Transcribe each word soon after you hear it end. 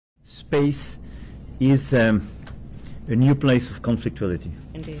space is a new place of conflictuality.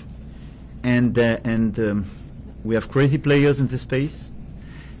 Indeed. And we have crazy players in the space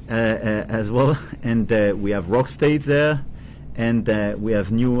as well, and we have rock states there, and we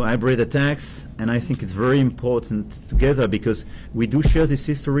have new hybrid attacks, and I think it's very important together because we do share this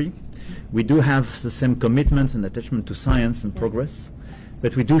history, we do have the same commitment and attachment to science and progress,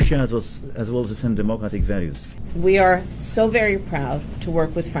 but we do share as well the same democratic values. We are so very proud to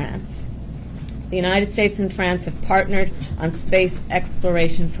work with France. The United States and France have partnered on space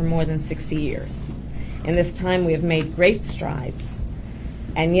exploration for more than 60 years. In this time, we have made great strides,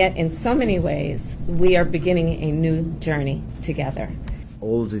 and yet in so many ways, we are beginning a new journey together.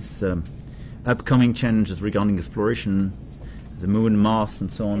 All these upcoming challenges regarding exploration, the moon, Mars,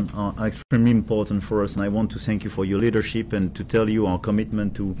 and so on, are extremely important for us, and I want to thank you for your leadership and to tell you our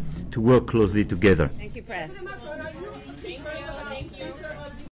commitment to work closely together. Thank you, Press. Thank you.